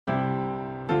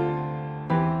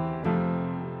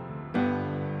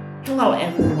Hello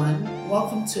everyone,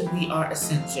 welcome to We Are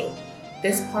Essential.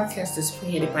 This podcast is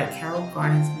created by Carroll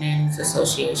Gardens Nannies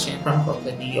Association from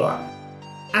Brooklyn, New York.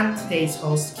 I'm today's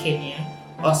host, Kenya,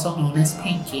 also known as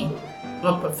Pinky. I'm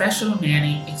a professional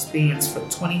nanny experienced for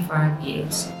 25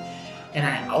 years, and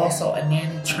I'm also a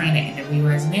nanny trainer in the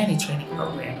Re-Rise Nanny Training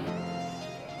Program.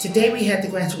 Today we had the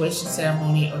graduation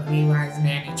ceremony of Re-Rise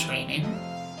Nanny Training.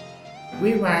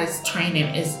 Re-Rise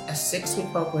Training is a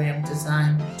 6-week program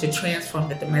designed to transform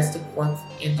the domestic work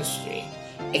industry.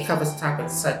 It covers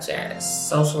topics such as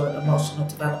social and emotional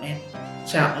development,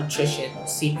 child nutrition,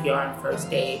 CPR and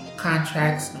first aid,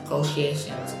 contracts,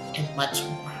 negotiations, and much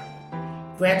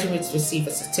more. Graduates receive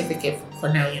a certificate from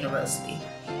Cornell University,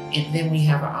 and then we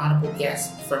have an honorable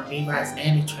guest from Re-Rise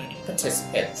Nanny Training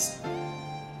participants.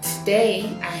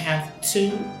 Today, I have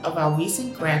 2 of our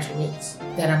recent graduates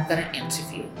that I'm going to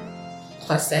interview,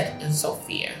 Cosette and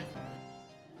Sophia.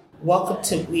 Welcome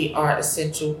to We Are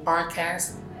Essential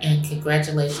podcast, and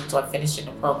congratulations on finishing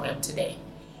the program today.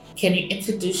 Can you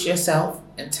introduce yourself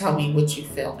and tell me what you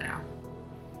feel now?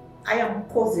 I am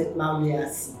Cosette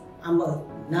Mauliasi. I'm a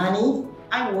nanny.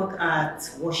 I work at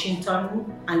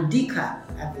Washington and Deca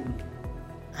Avenue.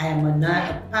 I am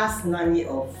a past nanny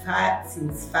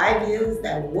since 5 years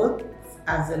that worked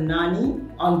as a nanny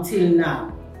until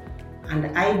now.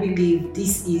 And I believe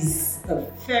this is a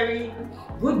very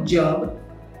good job,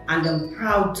 and I'm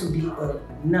proud to be a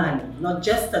nanny, not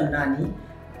just a nanny,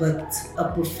 but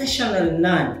a professional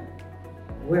nanny,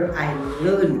 where I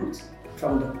learned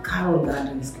from the Carroll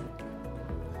Gardens Group.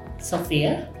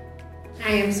 Sophia? I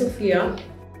am Sophia.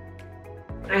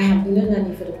 I have been a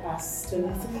nanny for the past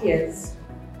 23 years.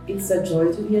 It's a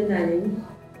joy to be a nanny.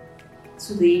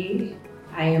 Today,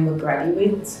 I am a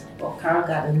graduate of Carroll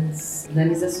Gardens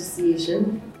Nannies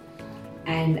Association,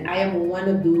 and I am one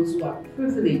of those who are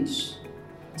privileged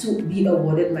to be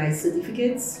awarded my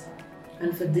certificates.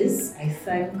 And for this, I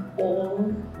thank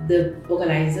all the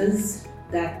organizers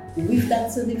that with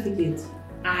that certificate,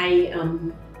 I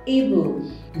am able,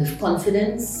 with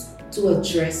confidence, to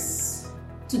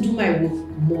do my work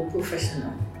more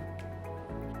professional.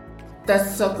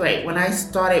 That's so great. When I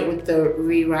started with the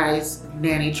Re-Rise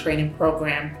Nanny Training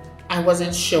Program, I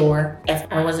wasn't sure I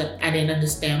didn't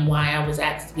understand why I was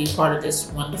asked to be part of this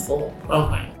wonderful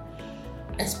program.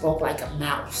 I spoke like a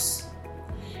mouse.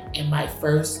 And my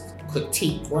first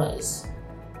critique was,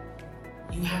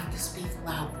 you have to speak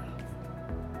louder.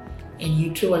 And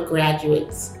you 2 are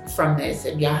graduates from this,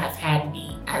 and y'all have had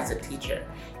me as a teacher,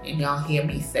 and y'all hear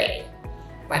me say,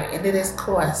 by the end of this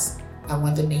course, I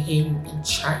want them to hear you in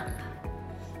China.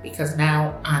 Because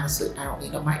now, honestly, I don't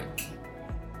need a mic.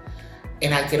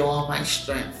 And I get all my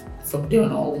strength from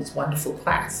doing all these wonderful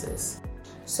classes.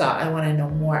 So I want to know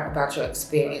more about your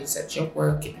experience at your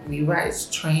work at Re-Rise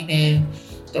Training.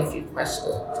 A few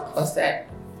questions.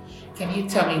 Cosette, can you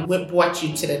tell me what brought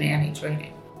you to the nanny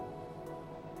training?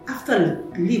 After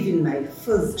leaving my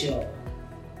first job,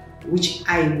 which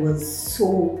I was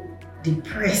so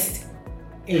depressed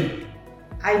in,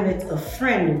 I met a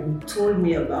friend who told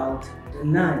me about the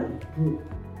nanny group.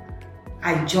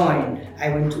 I joined. I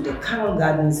went to the Carroll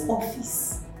Gardens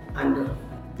office, and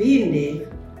being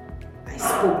there, I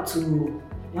spoke to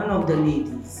one of the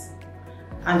ladies,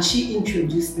 and she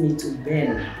introduced me to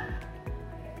Ben.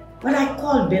 But I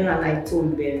called Ben and I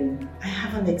told Ben, I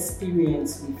have an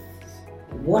experience with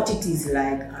what it is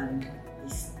like, and he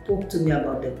spoke to me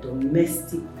about the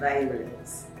domestic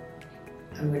violence.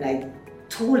 And when I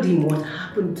told him what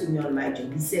happened to me on my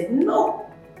job, he said, no,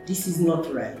 this is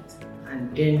not right.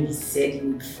 And then he said he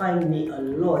would find me a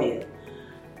lawyer.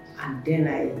 And then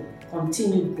I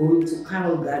continued going to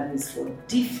Carroll Gardens for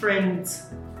different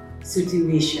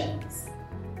situations.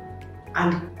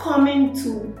 And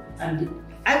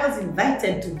I was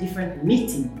invited to different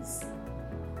meetings.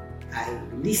 I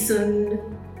listened,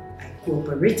 I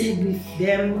cooperated with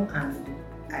them, and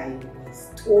I was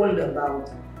told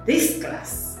about this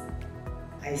class.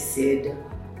 I said,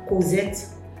 Cosette,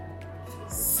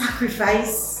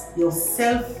 sacrifice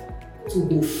yourself to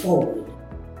go forward.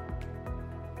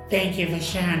 Thank you for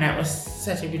sharing. That was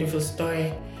such a beautiful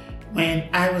story. When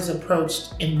I was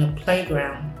approached in the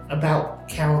playground about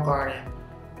Carroll Garden,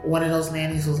 one of those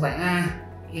nannies was like,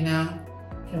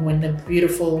 And when the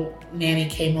beautiful nanny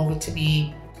came over to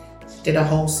me, she did a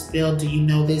whole spiel, do you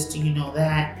know this, do you know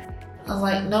that? I was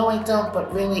like, no, I don't,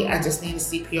 but really, I just need a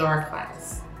CPR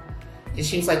class. And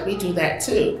she was like, we do that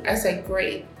too. I said,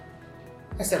 great.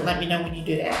 I said, let me know when you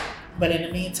do that. But in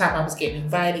the meantime, I was getting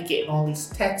invited, getting all these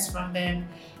texts from them.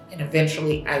 And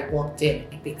eventually I walked in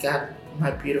and began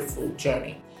my beautiful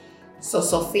journey. So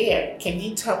Sophia, can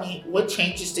you tell me what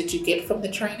changes did you get from the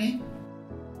training?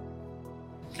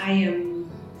 I am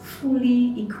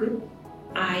fully equipped.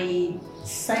 I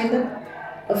signed up,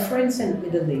 a friend sent me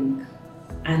the link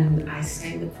and I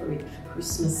signed up for it for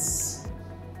Christmas.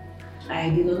 I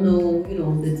didn't know,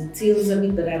 the details of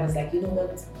it, but I was like, you know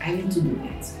what, I need to do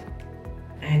it.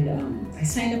 And I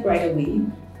signed up right away.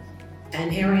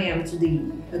 And here I am today,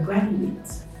 a graduate.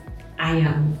 I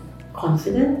am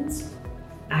confident.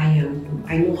 I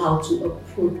know how to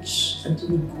approach and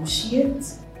to negotiate.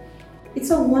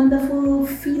 It's a wonderful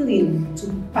feeling to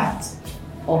be part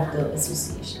of the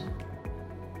association.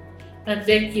 And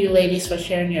thank you, ladies, for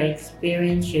sharing your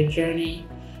experience, your journey.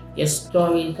 Your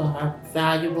stories are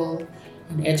valuable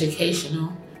and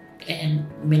educational, and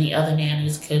many other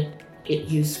nannies could get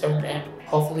use from them.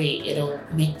 Hopefully, it'll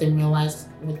make them realize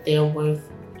what they're worth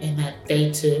and that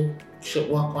they too should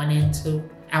walk on into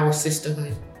our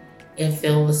sisterhood and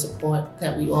feel the support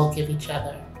that we all give each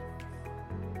other.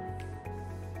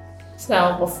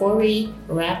 So before we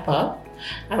wrap up,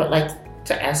 I would like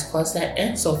to ask Cosette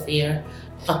and Sophia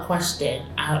a question.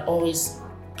 I'm always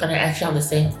going to ask y'all the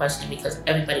same question because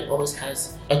everybody always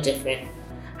has a different.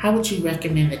 How would you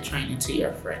recommend the training to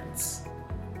your friends?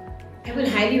 I would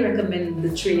highly recommend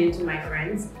the training to my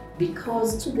friends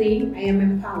because today I am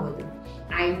empowered.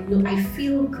 I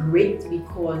feel great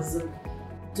because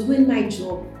doing my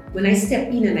job, when I step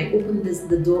in and I open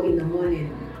the door in the morning,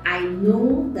 I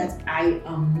know that I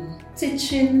am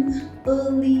teaching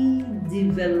early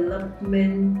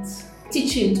development,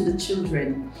 teaching to the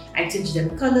children. I teach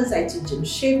them colors, I teach them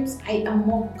shapes. I am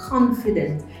more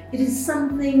confident. It is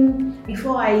something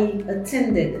before I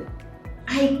attended.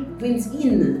 I went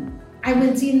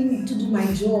in to do my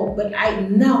job, but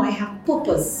now I have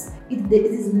purpose. It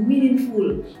is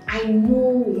meaningful. I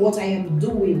know what I am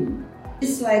doing.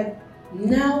 It's like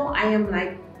now I am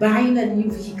like buying a new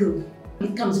vehicle.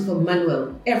 It comes with a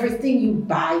manual. Everything you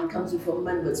buy comes with a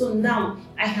manual. So now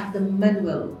I have the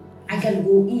manual. I can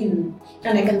go in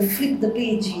and I can flip the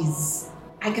pages.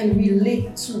 I can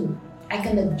relate to. I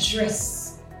can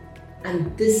address.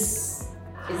 And this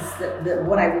is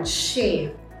what I would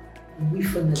share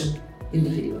with another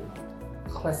individual.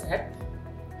 Cosette?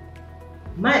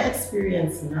 My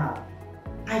experience now,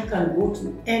 I can go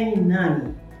to any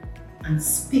nanny and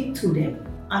speak to them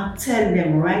and tell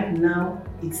them right now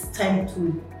it's time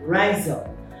to rise up.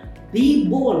 Be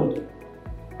bold.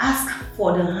 Ask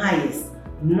for the highest,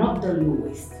 not the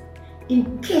lowest.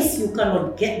 In case you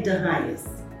cannot get the highest,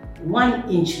 1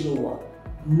 inch lower,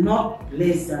 not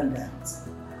less than that.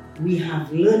 We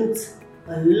have learned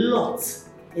a lot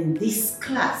in this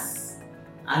class,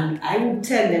 and I will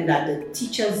tell them that the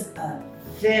teachers are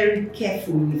very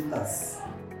careful with us.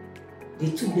 They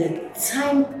took their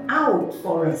time out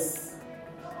for us,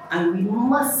 and we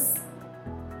must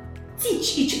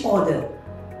teach each other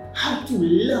how to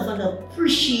love and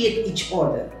appreciate each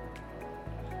other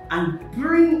and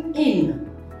bring in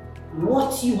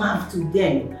what you have to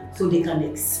them so they can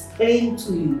explain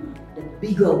to you the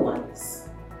bigger ones.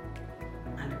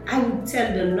 And I will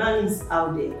tell the nannies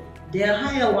out there, they're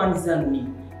higher ones than me.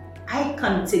 I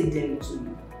can take them to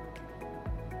you.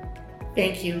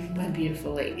 Thank you, my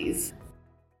beautiful ladies.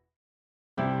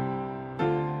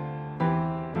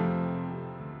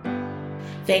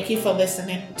 Thank you for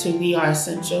listening to We Are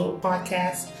Essential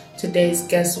podcast. Today's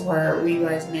guests were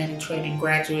Rerise Nanny Training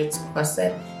graduates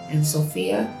Cosette and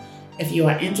Sophia. If you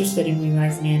are interested in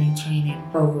Rerise Nanny Training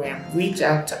program, reach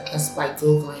out to us by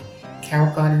Googling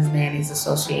Carroll Gardens Nannies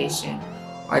Association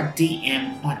or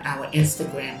DM on our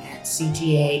Instagram at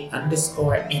CGA_NPC.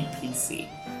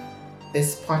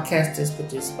 This podcast is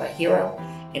produced by Hero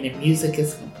and the music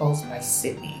is composed by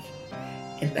Sydney.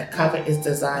 And the cover is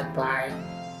designed by.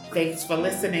 Thanks for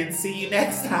listening. See you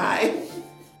next time.